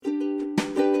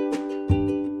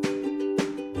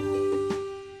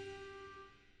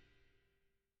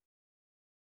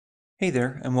Hey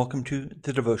there, and welcome to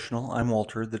the Devotional. I'm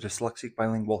Walter, the dyslexic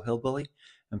bilingual hillbilly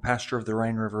and pastor of the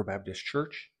Rhine River Baptist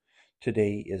Church.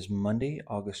 Today is Monday,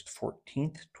 August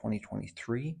 14th,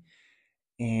 2023,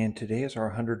 and today is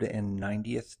our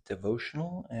 190th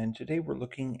devotional. And today we're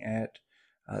looking at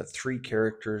three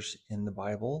characters in the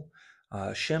Bible,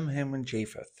 Shem, Ham, and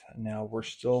Japheth. Now, we're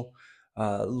still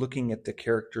looking at the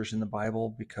characters in the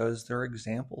Bible because they're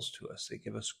examples to us. They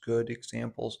give us good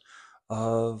examples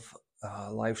of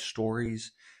life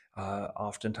stories.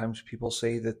 Oftentimes people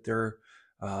say that they're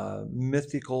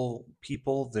mythical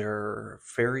people, they're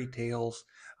fairy tales.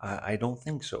 I don't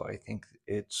think so. I think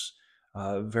it's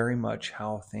very much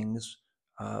how things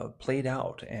played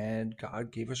out, and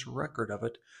God gave us a record of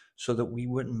it so that we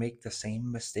wouldn't make the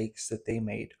same mistakes that they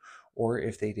made, or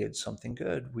if they did something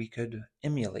good, we could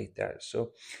emulate that.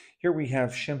 So here we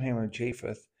have Shem, Ham, and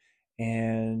Japheth,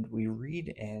 and we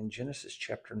read in Genesis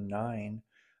chapter 9,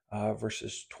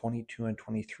 verses 22 and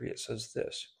 23. It says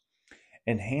this: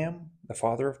 And Ham, the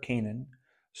father of Canaan,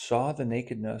 saw the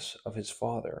nakedness of his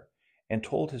father, and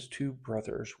told his two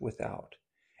brothers without.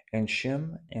 And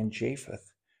Shem and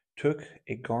Japheth took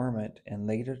a garment and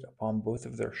laid it upon both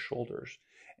of their shoulders,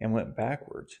 and went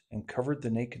backwards, and covered the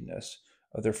nakedness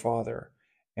of their father.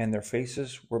 And their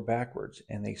faces were backwards,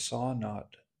 and they saw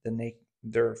not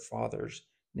their father's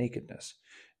nakedness.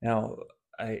 Now,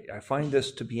 I find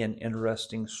this to be an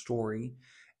interesting story,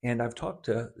 and I've talked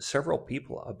to several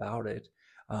people about it.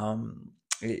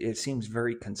 It seems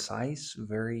very concise,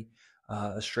 very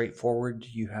straightforward.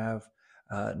 You have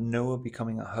Noah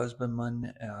becoming a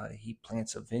husbandman. He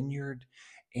plants a vineyard,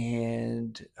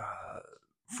 and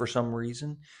for some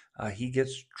reason, he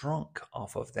gets drunk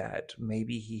off of that.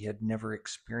 Maybe he had never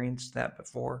experienced that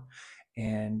before.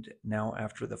 And now,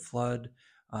 after the flood,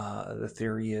 the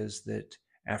theory is that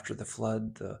after the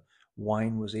flood, the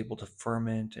wine was able to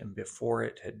ferment, and before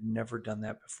it had never done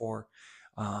that before.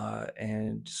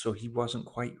 And so he wasn't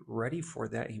quite ready for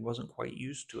that. He wasn't quite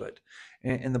used to it.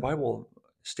 And the Bible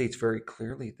states very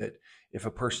clearly that if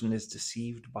a person is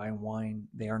deceived by wine,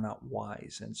 they are not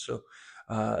wise. And so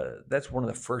that's one of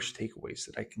the first takeaways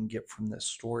that I can get from this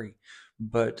story.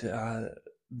 But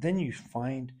then you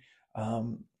find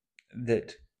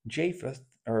that Japheth,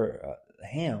 or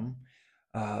Ham,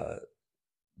 uh,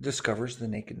 discovers the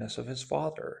nakedness of his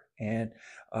father. And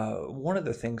one of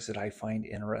the things that I find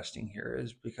interesting here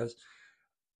is because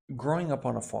growing up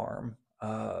on a farm,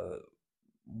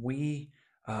 we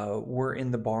were in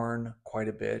the barn quite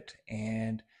a bit,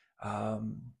 and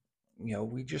um,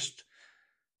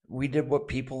 we did what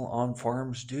people on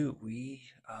farms do. We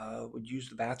would use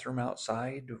the bathroom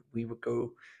outside. We would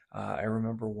go. I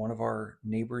remember one of our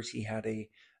neighbors. He had a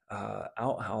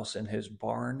outhouse in his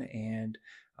barn, and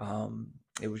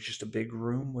it was just a big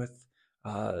room with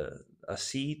uh, a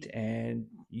seat, and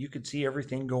you could see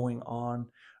everything going on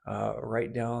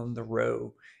right down the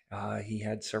row. He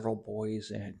had several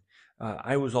boys, and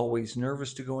I was always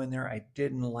nervous to go in there. I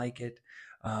didn't like it,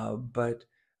 but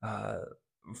uh,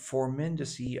 for men to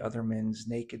see other men's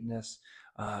nakedness,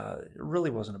 it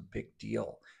really wasn't a big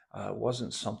deal. It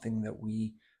wasn't something that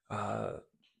we uh,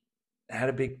 had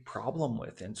a big problem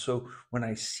with. And so when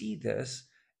I see this,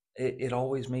 it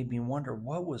always made me wonder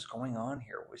what was going on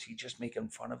here. Was he just making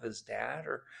fun of his dad,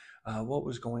 or what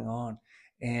was going on?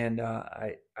 And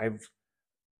I've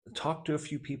talked to a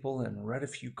few people and read a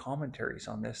few commentaries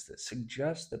on this that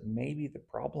suggest that maybe the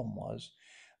problem was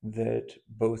that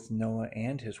both Noah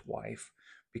and his wife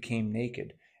became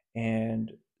naked.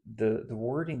 And the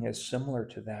wording is similar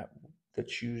to that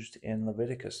that's used in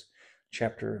Leviticus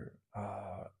chapter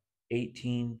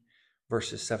 18,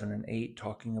 verses 7 and 8,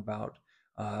 talking about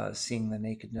seeing the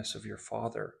nakedness of your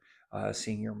father,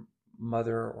 seeing your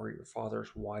mother or your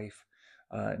father's wife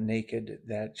naked.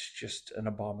 That's just an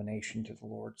abomination to the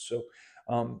Lord. So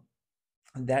um,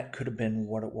 that could have been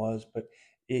what it was, but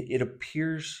it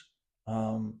appears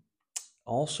um,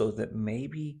 also that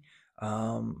maybe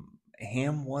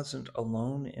Ham wasn't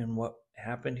alone in what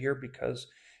happened here, because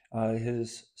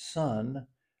his son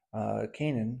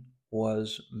Canaan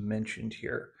was mentioned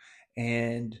here,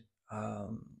 and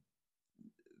um,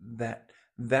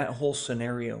 that whole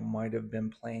scenario might have been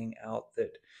playing out,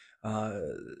 that uh,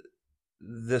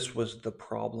 this was the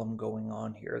problem going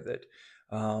on here, that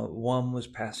one was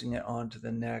passing it on to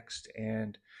the next,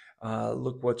 and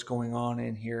look what's going on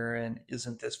in here, and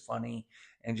isn't this funny,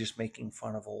 and just making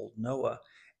fun of old Noah.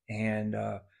 And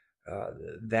uh,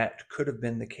 that could have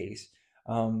been the case.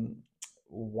 Um,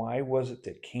 why was it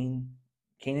that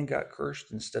Canaan got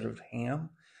cursed instead of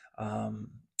Ham? Um,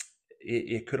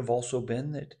 it could have also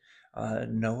been that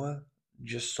Noah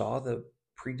just saw the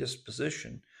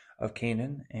predisposition of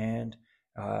Canaan, and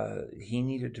He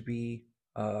needed to be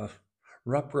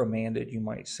reprimanded, you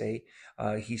might say.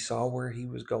 He saw where he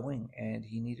was going, and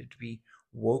he needed to be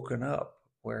woken up.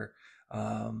 Where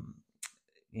um,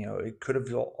 it could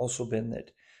have also been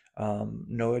that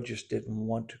Noah just didn't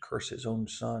want to curse his own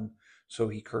son, so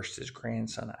he cursed his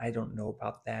grandson. I don't know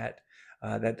about that.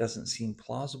 That doesn't seem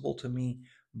plausible to me,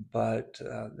 but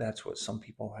that's what some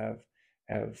people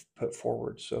have put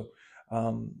forward. So,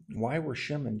 why were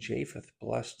Shem and Japheth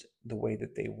blessed the way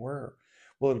that they were?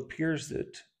 Well, it appears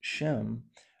that Shem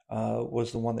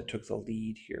was the one that took the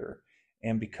lead here,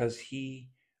 and because he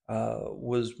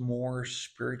was more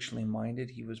spiritually minded.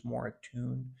 He was more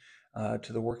attuned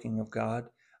to the working of God,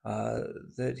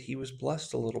 that he was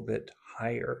blessed a little bit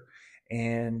higher.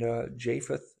 And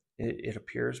Japheth, it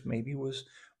appears, maybe was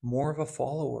more of a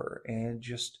follower and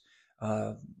just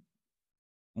uh,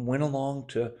 went along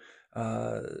to.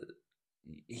 Uh,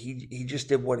 he just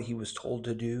did what he was told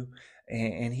to do,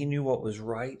 and he knew what was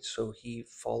right, so he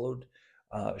followed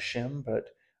Shem, but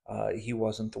he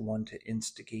wasn't the one to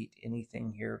instigate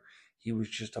anything here. He was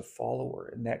just a follower,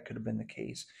 and that could have been the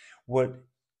case. What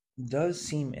does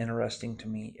seem interesting to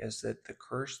me is that the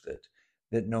curse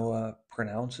that Noah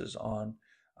pronounces on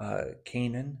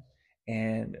Canaan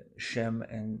and Shem,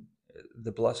 and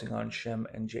the blessing on Shem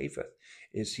and Japheth,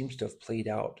 it seems to have played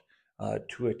out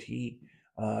to a T.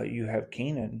 You have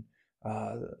Canaan,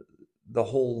 uh, the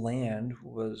whole land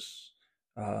was,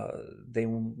 they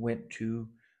went to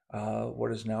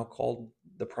what is now called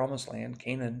the Promised Land,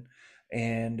 Canaan,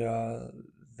 and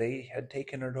they had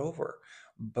taken it over.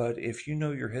 But if you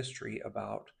know your history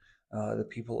about the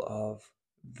people of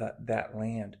that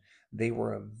land, they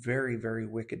were a very, very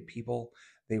wicked people.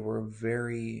 They were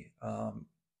very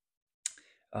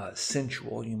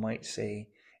sensual, you might say,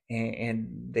 and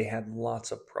they had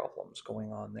lots of problems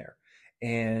going on there.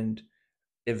 And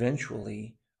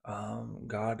eventually,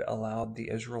 God allowed the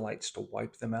Israelites to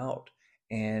wipe them out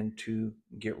and to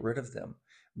get rid of them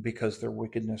because their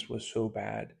wickedness was so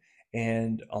bad.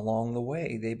 And along the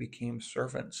way, they became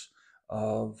servants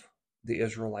of the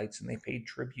Israelites and they paid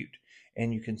tribute.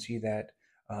 And you can see that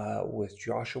with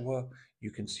Joshua,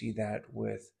 you can see that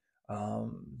with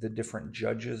the different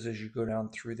judges as you go down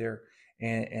through there,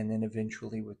 and then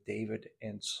eventually with David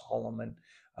and Solomon.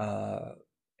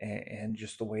 And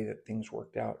just the way that things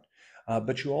worked out.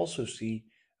 But you also see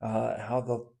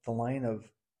how the line of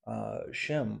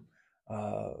Shem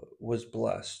was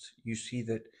blessed. You see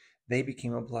that they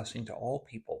became a blessing to all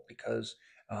people because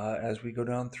as we go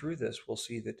down through this, we'll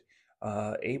see that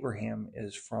Abraham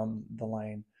is from the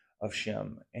line of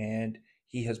Shem, and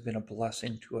he has been a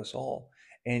blessing to us all.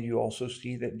 And you also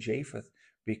see that Japheth,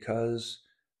 because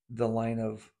the line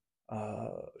of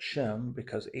Shem,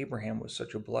 because Abraham was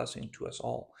such a blessing to us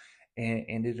all,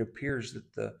 and it appears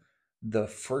that the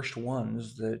first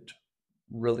ones that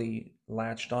really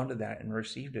latched onto that and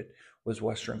received it was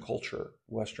Western culture,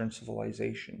 Western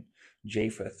civilization,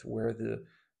 Japheth, where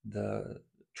the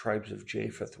tribes of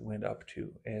Japheth went up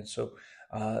to, and so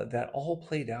that all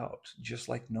played out just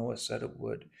like Noah said it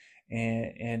would,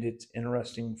 and it's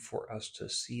interesting for us to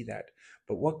see that.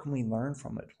 But what can we learn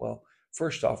from it? Well,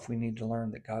 first off, we need to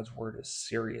learn that God's word is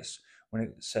serious when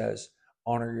it says,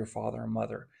 honor your father and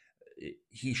mother.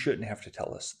 He shouldn't have to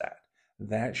tell us that.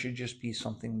 That should just be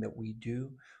something that we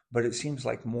do. But it seems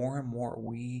like more and more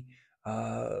we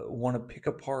want to pick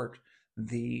apart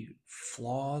the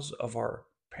flaws of our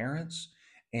parents,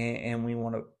 and we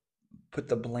want to put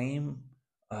the blame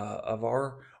of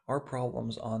our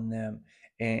problems on them,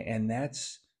 and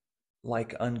that's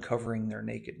like uncovering their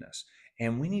nakedness.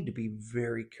 And we need to be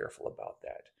very careful about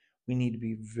that. We need to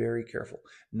be very careful.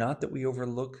 Not that we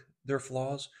overlook their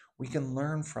flaws. We can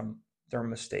learn from their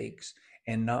mistakes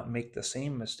and not make the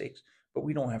same mistakes, but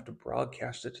we don't have to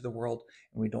broadcast it to the world,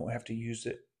 and we don't have to use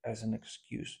it as an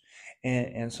excuse.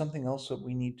 And something else that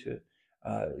we need to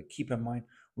keep in mind,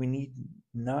 we need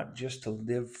not just to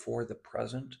live for the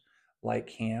present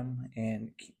like Ham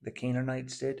and the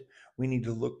Canaanites did. We need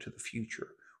to look to the future.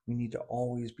 We need to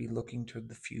always be looking to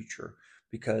the future,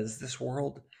 because this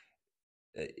world,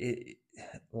 it,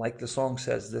 like the song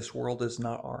says, this world is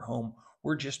not our home.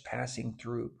 We're just passing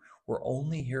through. We're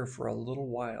only here for a little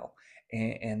while,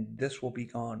 and this will be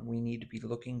gone. We need to be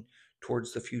looking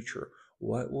towards the future.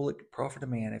 What will it profit a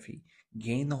man if he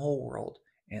gain the whole world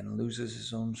and loses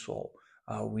his own soul?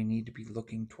 We need to be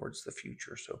looking towards the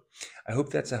future. So I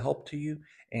hope that's a help to you,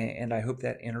 and I hope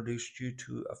that introduced you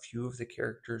to a few of the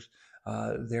characters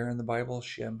there in the Bible,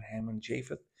 Shem, Ham, and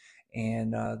Japheth,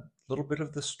 and a little bit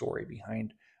of the story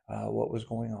behind what was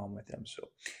going on with them. So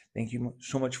thank you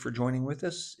so much for joining with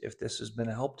us. If this has been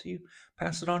a help to you,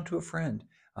 pass it on to a friend.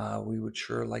 We would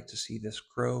sure like to see this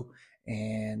grow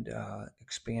and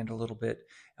expand a little bit.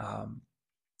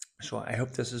 So I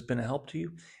hope this has been a help to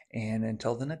you. And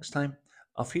until the next time,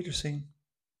 auf Wiedersehen.